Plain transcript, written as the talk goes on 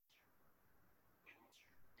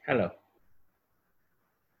Hello.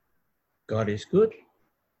 God is good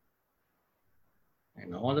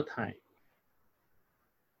and all the time.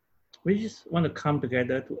 We just want to come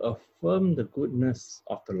together to affirm the goodness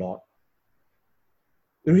of the Lord.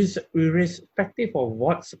 Irrespective of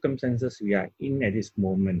what circumstances we are in at this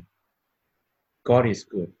moment, God is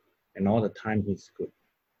good and all the time He's good.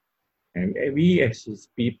 And we as His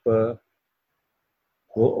people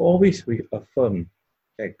will always reaffirm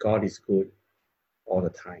that God is good all the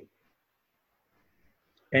time.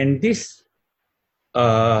 And this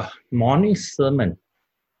morning sermon,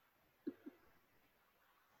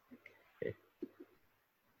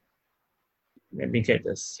 let me get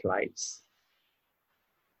the slides.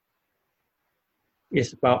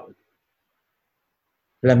 It's about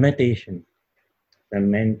lamentation.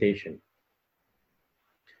 Lamentation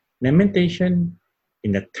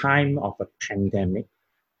in the time of a pandemic.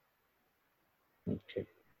 Okay,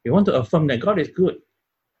 we want to affirm that God is good,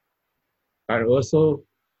 but also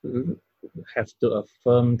have to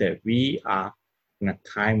affirm that we are in a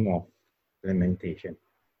time of lamentation,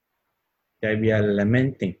 that we are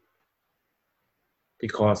lamenting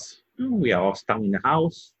because we are all stuck in the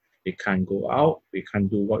house, we can't go out, we can't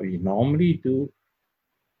do what we normally do,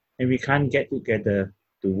 and we can't get together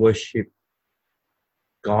to worship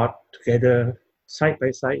God together, side by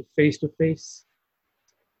side, face to face.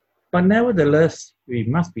 But nevertheless, we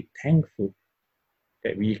must be thankful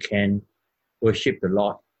that we can worship the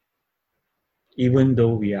Lord, even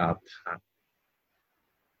though we are apart.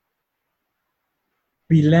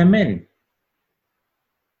 We lament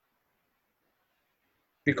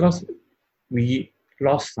because we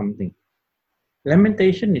lost something.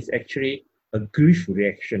 Lamentation is actually a grief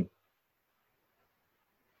reaction.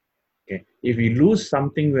 Okay? If we lose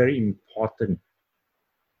something very important,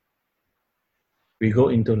 we go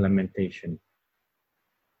into lamentation,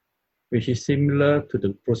 which is similar to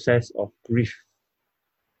the process of grief.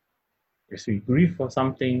 As we grieve for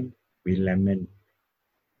something, we lament.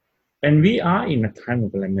 And we are in a time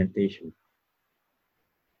of lamentation.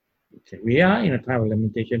 Okay? We are in a time of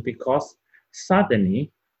lamentation because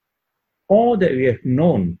suddenly all that we have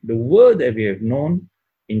known, the world that we have known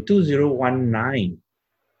in 2019,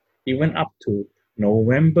 even up to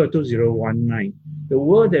November 2019, the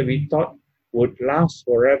world that we thought would last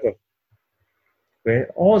forever, where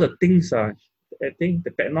all the things are, I think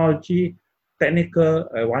the technical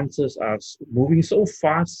advances are moving so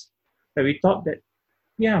fast that we thought that,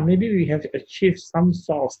 yeah, maybe we have achieved some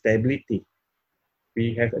sort of stability.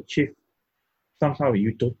 We have achieved some sort of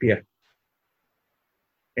utopia.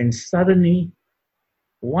 And suddenly,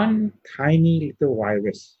 one tiny little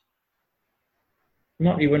virus,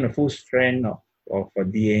 not even a full strand of a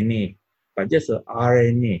DNA, but just a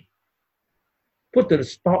RNA, put to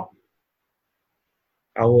stop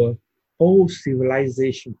our whole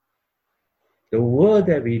civilization. The world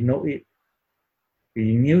that we know it,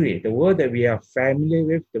 we knew it, the world that we are familiar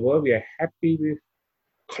with, the world we are happy with,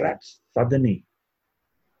 collapsed suddenly.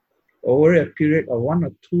 Over a period of 1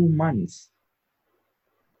 or 2 months,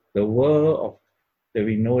 the world that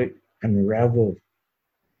we know it unraveled,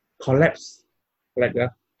 collapsed like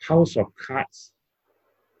a house of cards.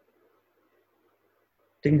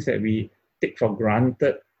 Things that we take for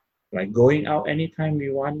granted, like going out anytime we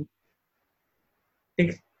want,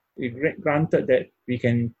 things we granted that we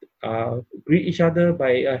can greet each other by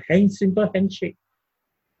a simple handshake,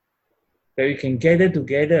 that we can gather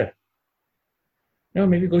together.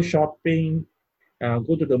 Maybe go shopping,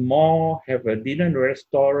 go to the mall, have a dinner in a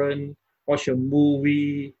restaurant, watch a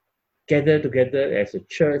movie, gather together as a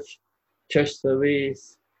church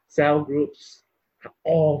service, cell groups, have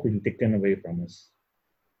all been taken away from us.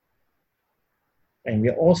 And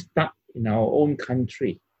we're all stuck in our own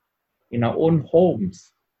country, in our own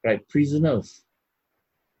homes, like prisoners.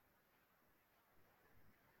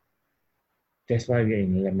 That's why we are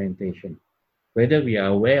in lamentation. Whether we are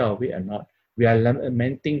aware of it or not, we are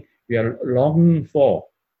lamenting, we are longing for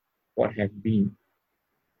what has been.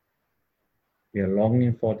 We are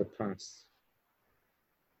longing for the past.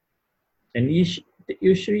 And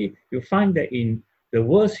usually you find that in the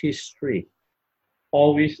world's history,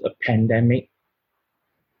 always a pandemic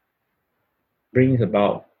brings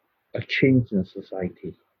about a change in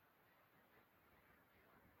society.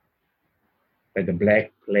 Like the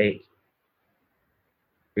Black Plague,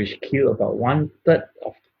 which killed about 1/3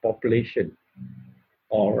 of the population,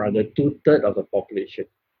 or rather 2/3 of the population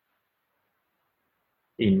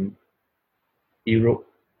in Europe.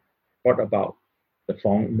 What about the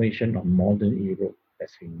formation of modern Europe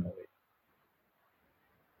as we know it?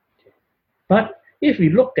 Okay. But if we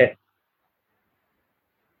look at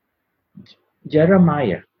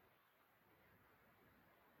Jeremiah,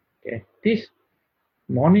 This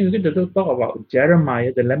morning we're going to talk about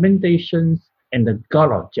Jeremiah, the Lamentations, and the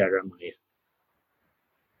God of Jeremiah.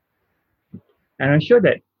 And I'm sure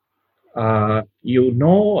that you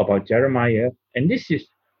know about Jeremiah, and this is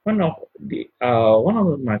one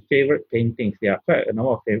of my favorite paintings. There are quite a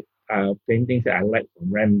number of paintings that I like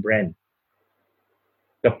from Rembrandt.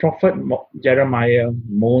 The prophet Jeremiah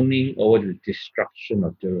mourning over the destruction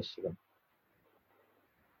of Jerusalem.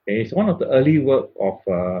 It's one of the early work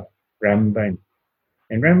of Rembrandt.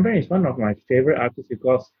 And Rembrandt is one of my favorite artists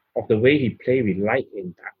because of the way he played with light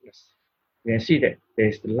and darkness. You can see that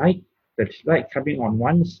there's there's light coming on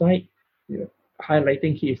one side, you know,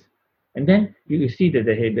 highlighting his, and then you can see that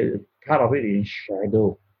the part of it is in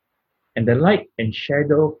shadow. And the light and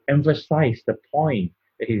shadow emphasize the point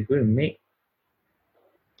that he's going to make.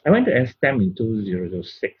 I went to Amsterdam in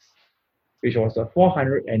 2006, which was the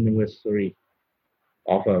 400th anniversary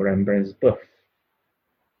of Rembrandt's birth.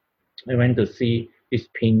 I went to see his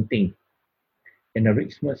painting in the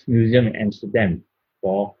Rijksmuseum in Amsterdam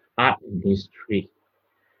for art and history.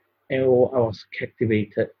 And I was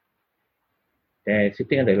captivated. There,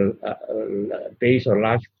 sitting at the base of a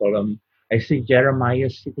large column, I see Jeremiah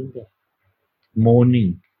sitting there,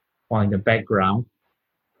 mourning, while in the background,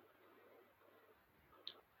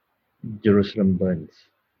 Jerusalem burns.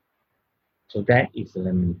 So that is the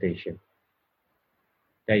lamentation.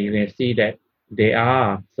 That you can see that there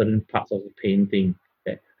are certain parts of the painting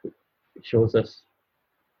that shows us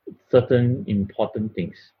certain important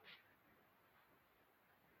things.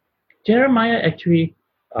 Jeremiah actually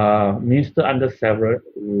ministered under several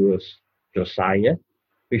rulers. Josiah,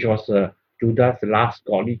 which was Judah's last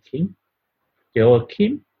godly king.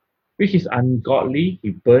 Joachim, which is ungodly,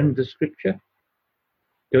 he burned the scripture.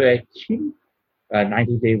 Joachim, a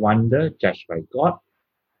 90-day wonder judged by God.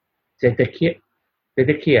 Zedekiah,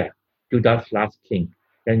 Judah's last king.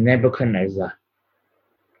 Then Nebuchadnezzar,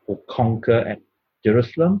 who conquered at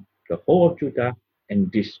Jerusalem, the whole of Judah, and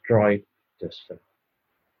destroyed Jerusalem.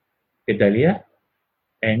 Gedaliah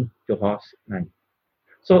and Jehoshaphat.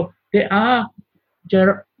 So there are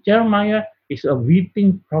Jeremiah is a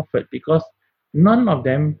weeping prophet because none of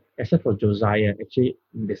them, except for Josiah, actually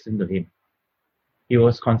listened to him. He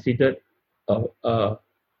was considered a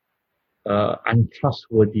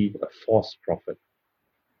untrustworthy, a false prophet.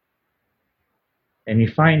 And we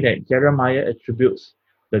find that Jeremiah attributes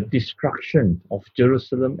the destruction of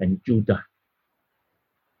Jerusalem and Judah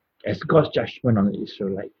as God's judgment on the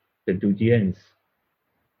Israelites, the Judeans,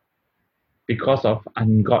 because of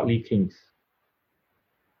ungodly kings.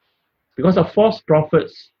 Because of false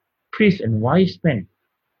prophets, priests, and wise men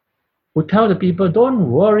who tell the people,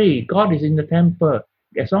 don't worry, God is in the temple.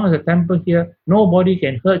 As long as the temple here, nobody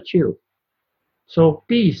can hurt you. So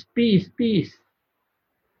peace, peace, peace.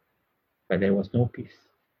 But there was no peace.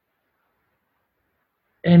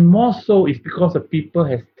 And more so is because the people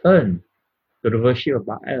has turned to the worship of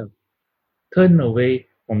Baal, turned away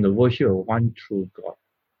from the worship of one true God,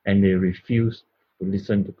 and they refused to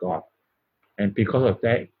listen to God. And because of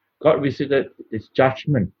that, God visited his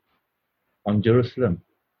judgment on Jerusalem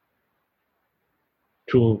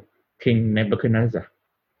through King Nebuchadnezzar,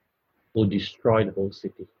 who destroyed the whole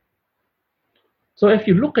city. So if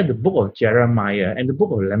you look at the book of Jeremiah and the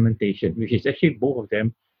book of Lamentation, which is actually both of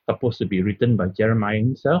them supposed to be written by Jeremiah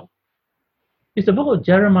himself, is the book of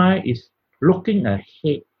Jeremiah is looking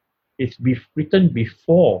ahead. It's written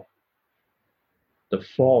before the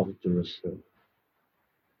fall of Jerusalem.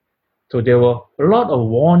 So there were a lot of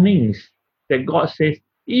warnings that God says,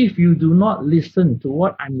 if you do not listen to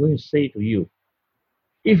what I'm going to say to you,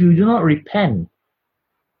 if you do not repent,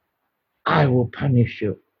 I will punish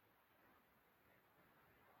you.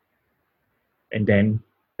 And then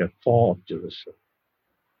the fall of Jerusalem.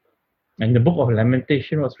 And the book of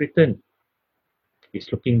Lamentation was written. It's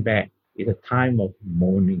looking back. It's a time of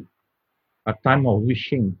mourning, a time of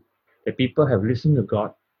wishing that people have listened to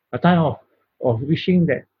God, a time of wishing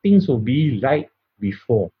that things will be like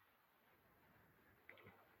before.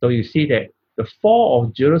 So you see that the fall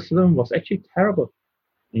of Jerusalem was actually terrible.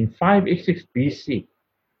 In 586 BC,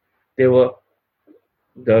 the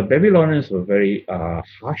Babylonians were very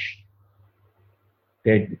harsh.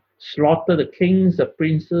 They slaughtered the kings, the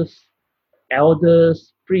princes,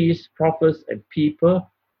 elders, priests, prophets, and people.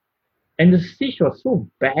 And the siege was so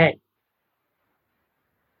bad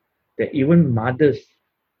that even mothers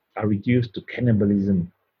are reduced to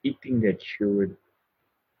cannibalism, eating their children.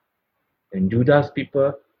 And Judah's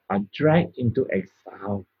people are dragged into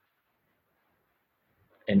exile.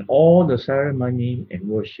 And all the ceremony and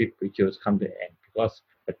worship rituals come to an end because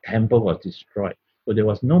the temple was destroyed. So there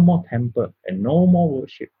was no more temple and no more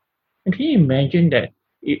worship. And can you imagine that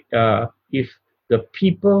if the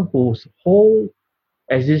people whose whole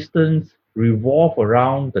existence revolve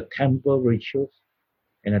around the temple rituals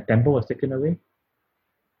and the temple was taken away,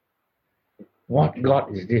 what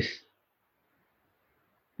God is this?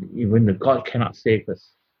 Even the God cannot save us.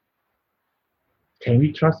 Can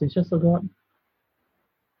we trust in just a God?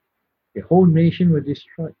 The whole nation was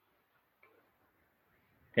destroyed.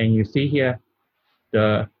 And you see here,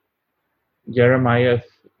 the Jeremiah,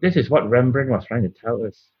 this is what Rembrandt was trying to tell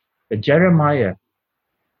us. The Jeremiah,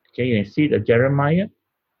 okay, you can see the Jeremiah,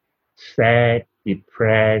 sad,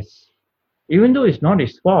 depressed. Even though it's not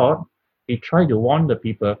his fault, he tried to warn the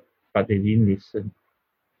people, but they didn't listen.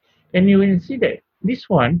 And you can see that this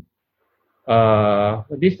one,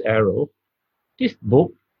 this arrow, this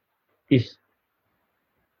book is,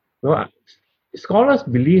 well, scholars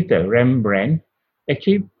believe that Rembrandt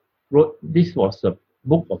actually wrote, this was a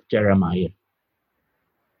book of Jeremiah,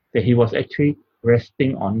 that he was actually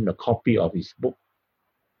resting on the copy of his book,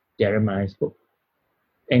 Jeremiah's book.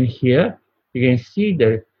 And here you can see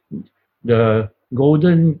the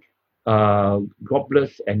golden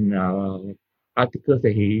goblets and articles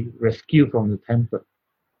that he rescued from the temple.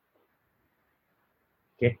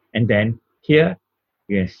 Okay, and then here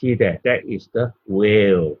you can see that that is the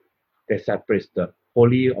veil that separates the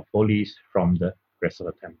Holy of Holies from the rest of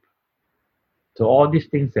the temple. So all these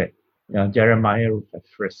things that Jeremiah has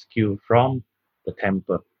rescued from the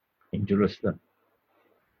temple in Jerusalem.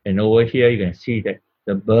 And over here you can see that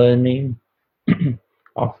the burning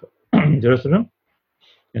of Jerusalem.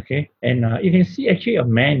 Okay, and you can see actually a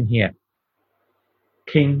man here,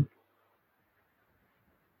 King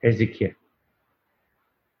Hezekiah.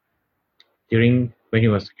 During when he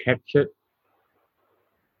was captured,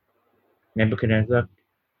 Nebuchadnezzar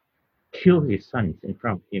killed his sons in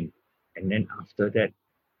front of him, and then after that,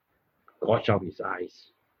 gouged out his eyes,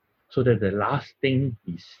 so that the last thing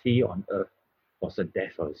he see on earth was the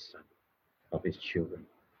death of his son, of his children.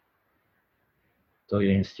 So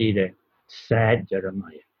you can see that sad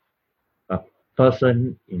Jeremiah, a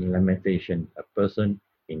person in lamentation, a person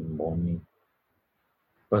in mourning,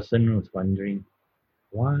 a person who's wondering,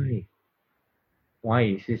 why? Why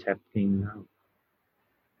is this happening now?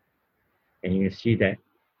 And you can see that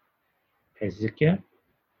Hezekiah,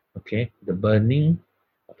 okay, the burning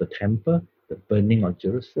of the temple, the burning of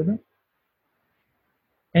Jerusalem.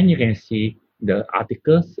 And you can see the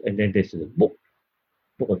articles, and then there's the book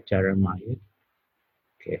of Jeremiah.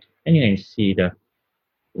 Okay, and you can see the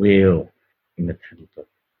veil in the temple.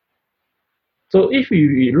 So if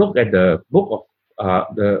we look at the book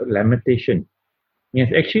of the Lamentation,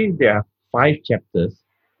 yes, actually there are 5 chapters,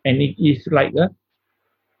 and it is like a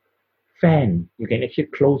fan. You can actually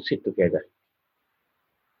close it together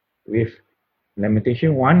with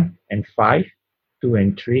Lamentation 1 and 5, 2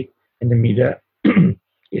 and 3, and the middle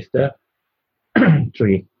is the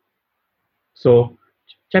 3. So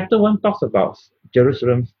chapter 1 talks about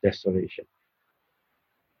Jerusalem's desolation.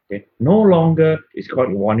 Okay? No longer is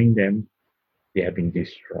God warning them they have been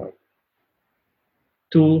destroyed.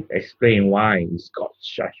 2 explain why it's God's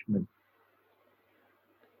judgment.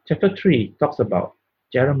 Chapter 3 talks about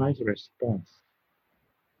Jeremiah's response.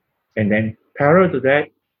 And then parallel to that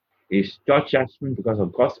is God's judgment because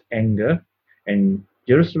of God's anger, and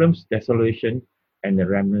Jerusalem's desolation and the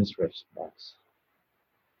remnant's response.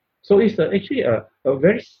 So it's actually a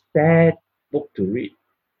very sad book to read,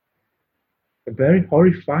 a very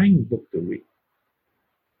horrifying book to read,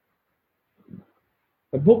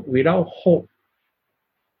 a book without hope,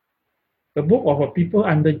 a book of a people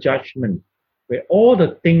under judgment, where all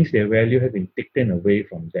the things they value have been taken away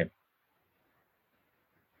from them.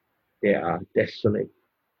 They are desolate,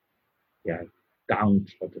 they are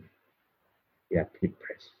downtrodden, they are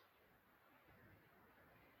depressed.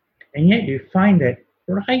 And yet you find that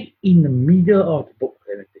right in the middle of the book of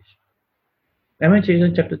Lamentation,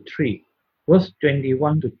 Lamentation chapter 3, verse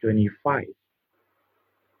 21 to 25,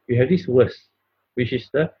 you have this verse, which is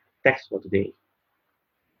the text for today.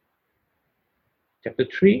 Chapter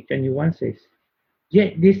 3, 21 says,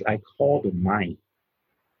 "Yet this I call to mind."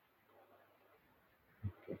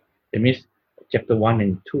 Okay. That means chapter 1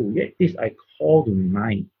 and 2, "Yet this I call to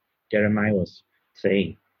mind," Jeremiah was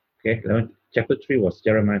saying. Okay, chapter 3 was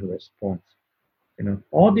Jeremiah's response.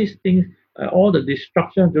 All these things, all the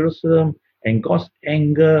destruction of Jerusalem and God's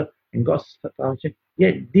anger and God's salvation,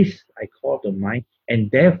 yet this I call to mind,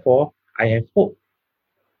 and therefore I have hope.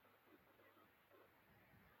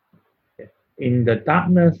 In the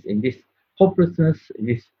darkness, in this hopelessness, in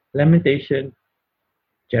this lamentation,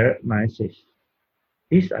 Jeremiah says,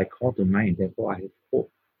 "This I call to mind, therefore I have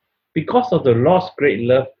hope." Because of the Lord's great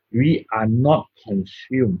love, we are not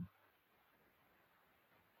consumed.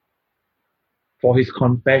 For his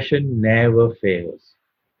compassion never fails.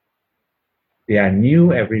 They are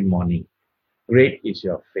new every morning. Great is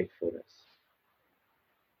your faithfulness.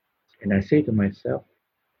 And I say to myself,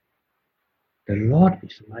 the Lord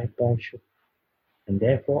is my portion, and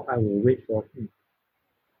therefore I will wait for him.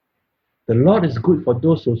 The Lord is good for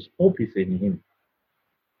those whose hope is in him,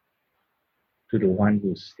 to the one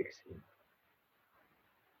who seeks him.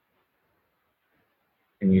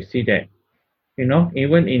 And you see that,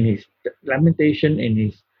 even in his lamentation, in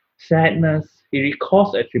his sadness, he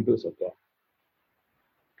recalls attributes of God.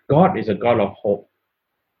 God is a God of hope.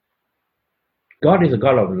 God is a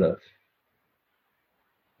God of love.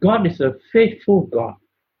 God is a faithful God.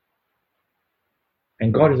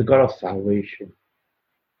 And God is a God of salvation.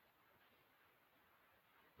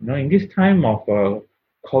 In this time of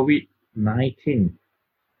COVID-19,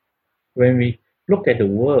 when we look at the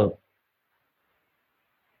world,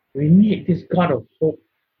 we need this God of hope,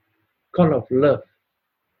 God of love,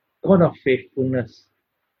 God of faithfulness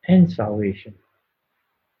and salvation.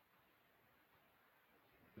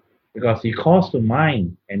 Because he calls to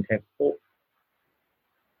mind and have hope.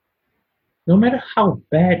 No matter how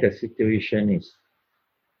bad the situation is,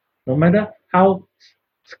 no matter how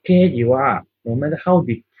scared you are, no matter how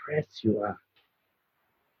depressed you are,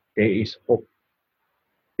 there is hope.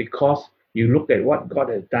 Because you look at what God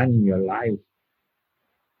has done in your life,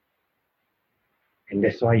 and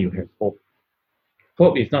that's why you have hope.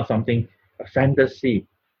 Hope is not something, a fantasy,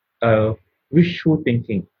 a wishful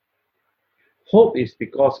thinking. Hope is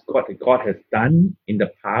because God has done in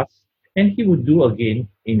the past, and he will do again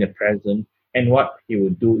in the present, and what he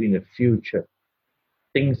will do in the future.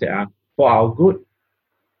 Things that are for our good,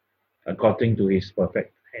 according to his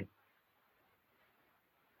perfect plan.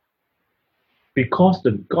 Because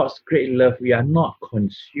the God's great love, we are not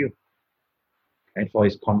consumed, and for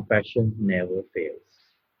his compassion never fails.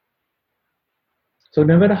 So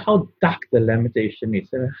no matter how dark the lamentation is,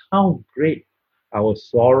 and how great our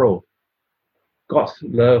sorrow, God's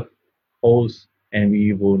love holds, and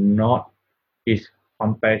we will not, his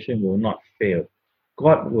compassion will not fail.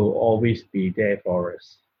 God will always be there for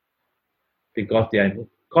us. Because they are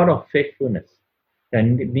God of faithfulness.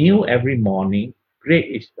 And new every morning, great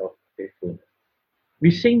is your faithfulness.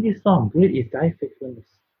 We sing this song, great is thy faithfulness.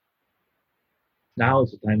 Now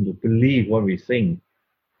is the time to believe what we sing.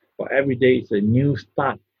 For every day is a new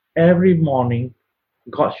start. Every morning,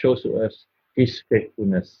 God shows to us his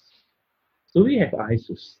faithfulness. So we have eyes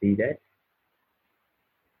to see that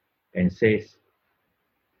and says,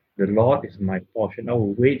 the Lord is my portion. I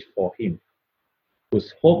will wait for him,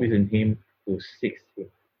 whose hope is in him, who seeks him.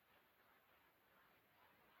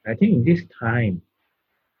 I think in this time,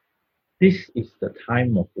 this is the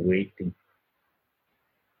time of waiting.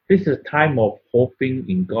 This is a time of hoping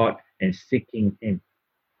in God and seeking him.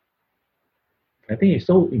 I think it's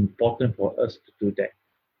so important for us to do that.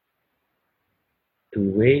 To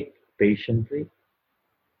wait patiently,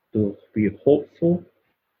 to be hopeful,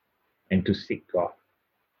 and to seek God.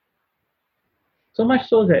 So much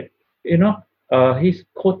so that, he's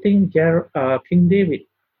quoting King David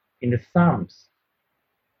in the Psalms.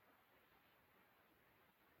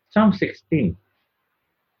 Psalm 16.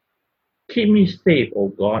 Keep me safe, O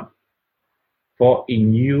God, for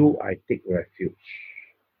in you I take refuge.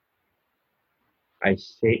 I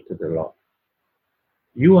say to the Lord,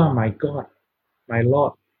 you are my God, my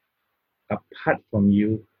Lord. Apart from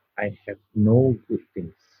you, I have no good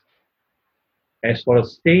things. As for the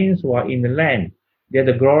saints who are in the land, they are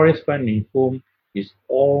the glorious one in whom is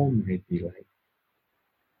all my delight.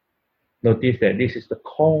 Notice that this is the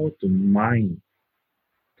call to mind,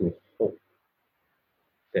 to hope,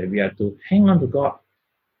 that we are to hang on to God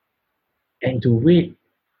and to wait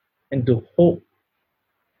and to hope.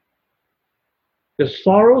 The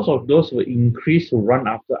sorrows of those will increase who run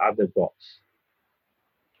after other gods.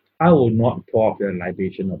 I will not pour out their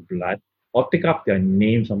libation of blood or take up their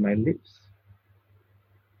names on my lips.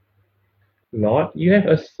 Lord, you have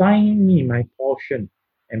assigned me my portion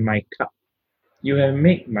and my cup. You have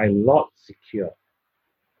made my lot secure.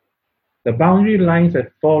 The boundary lines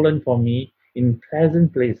have fallen for me in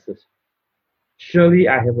pleasant places. Surely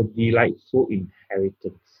I have a delightful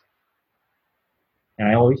inheritance. And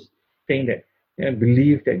I always think that,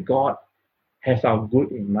 believe that God has our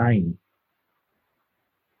good in mind.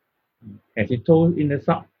 As he told in the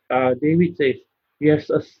Psalm, David says, you have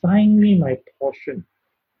assigned me my portion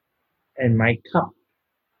and my cup.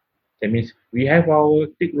 That means we have our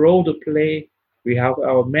big role to play. We have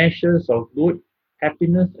our measures of good,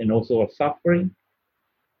 happiness, and also of suffering.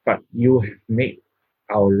 But you have made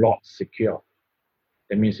our lot secure.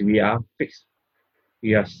 That means we are fixed.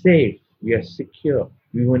 We are safe. We are secure.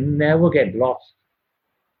 we will never get lost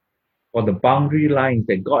for the boundary lines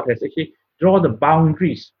that God has actually drawn the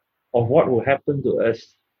boundaries of what will happen to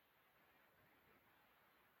us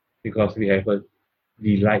because we have a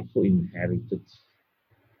delightful inheritance.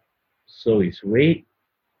 So is faith,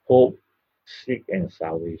 hope, seek, and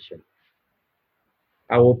salvation.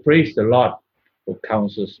 I will praise the Lord who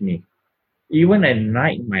counsels me. Even at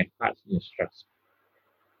night, my heart instructs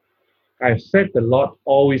me. I have set the Lord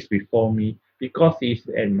always before me because he is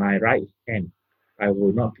at my right hand. I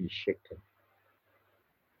will not be shaken.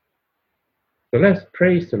 So let's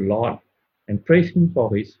praise the Lord and praise him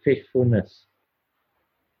for his faithfulness.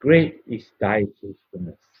 Great is thy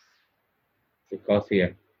faithfulness. Because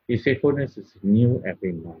here, his faithfulness is new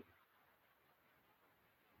every morning.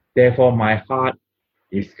 Therefore, my heart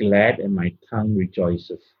is glad and my tongue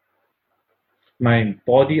rejoices. My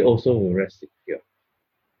body also will rest secure,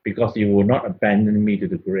 because you will not abandon me to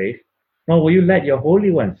the grave, nor will you let your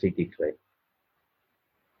Holy One see declare.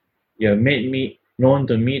 You have made me known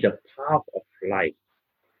to me the path of life.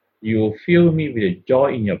 You will fill me with the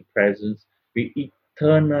joy in your presence, with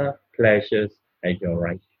eternal pleasures at your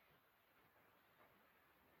right.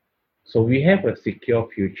 So we have a secure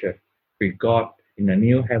future with God in the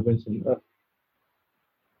new heavens and earth.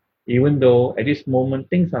 Even though at this moment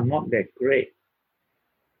things are not that great,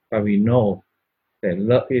 but we know that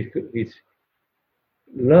love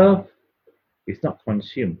is not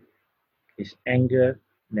consumed. His anger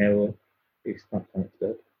never is not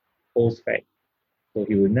conquered, holds back. So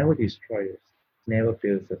he will never destroy us, never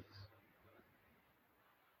fails us.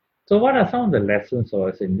 So what are some of the lessons for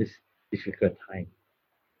us in this difficult time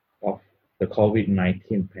of the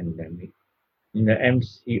COVID-19 pandemic? In the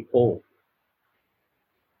MCO,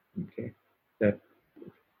 okay, the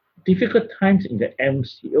difficult times in the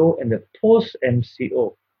MCO and the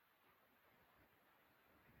post-MCO,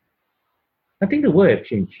 I think the world has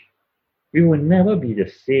changed. We will never be the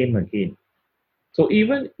same again. So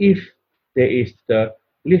even if there is the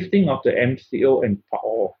lifting of the MCO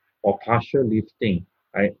or partial lifting,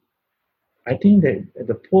 I think that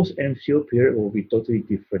the post MCO period will be totally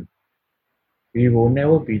different. We will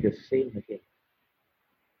never be the same again.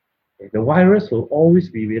 The virus will always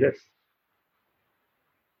be with us.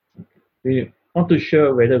 We're not too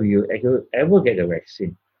sure whether we will ever get a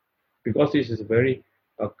vaccine because this is a very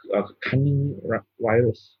cunning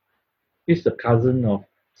virus. It's the cousin of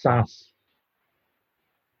SARS.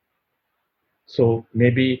 So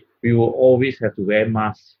maybe we will always have to wear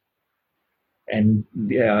masks and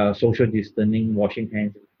social distancing, washing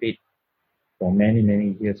hands and feet for many,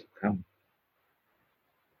 many years to come.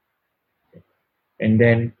 And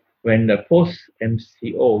then when the post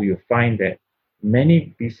MCO, you find that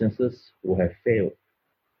many businesses will have failed.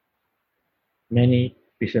 Many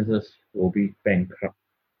businesses will be bankrupt.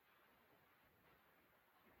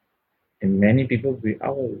 And many people will be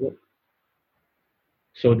out of work.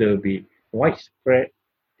 So there will be widespread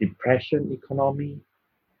depression economy.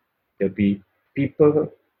 There will be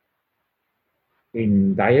people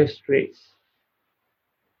in dire straits,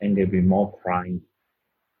 and there will be more crime.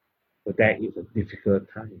 So that is a difficult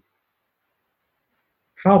time.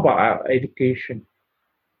 How about our education?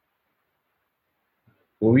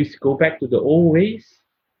 Will we go back to the old ways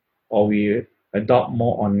or we adopt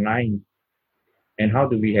more online? And how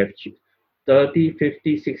do we have 30,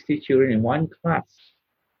 50, 60 children in one class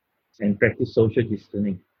and practice social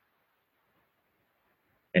distancing?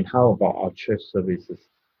 And how about our church services?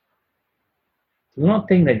 Do not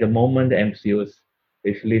think that the moment the MCOs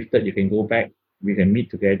is lifted, you can go back, we can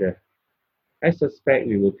meet together. I suspect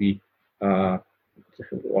we will be uh,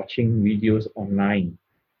 watching videos online,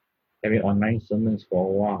 having online sermons for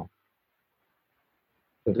a while.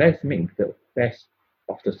 So let's make the best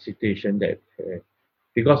of the situation that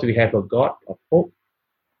because we have a God of hope,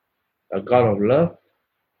 a God of love,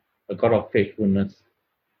 a God of faithfulness,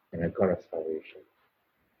 and a God of salvation.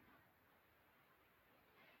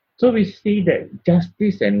 So we see that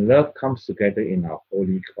justice and love comes together in our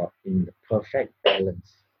holy God in the perfect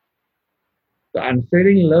balance. The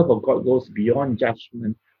unfailing love of God goes beyond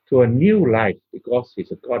judgment to a new life because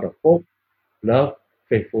He's a God of hope, love,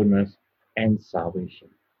 faithfulness, and salvation.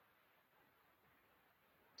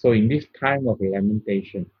 So in this time of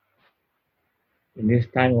lamentation, in this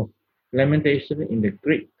time of lamentation in the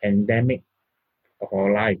great pandemic of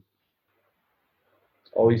our life,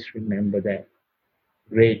 always remember that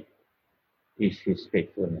great is His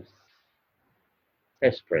faithfulness.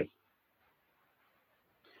 Let's pray.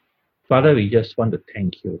 Father, we just want to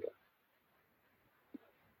thank you.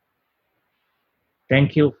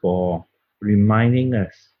 Thank you for reminding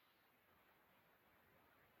us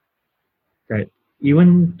that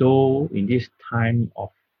Even though in this time of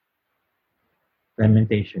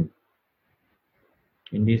lamentation,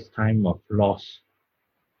 in this time of loss,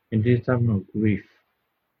 in this time of grief,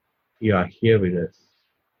 you are here with us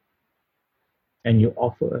and you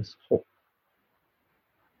offer us hope,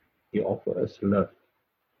 you offer us love.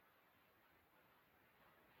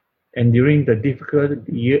 And during the difficult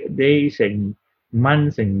days and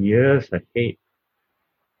months and years ahead,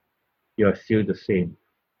 you are still the same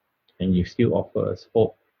and you still offer us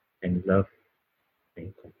hope and love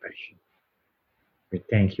and compassion. We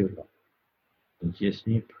thank you, Lord. In Jesus'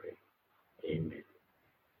 name we pray. Amen.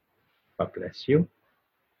 God bless you.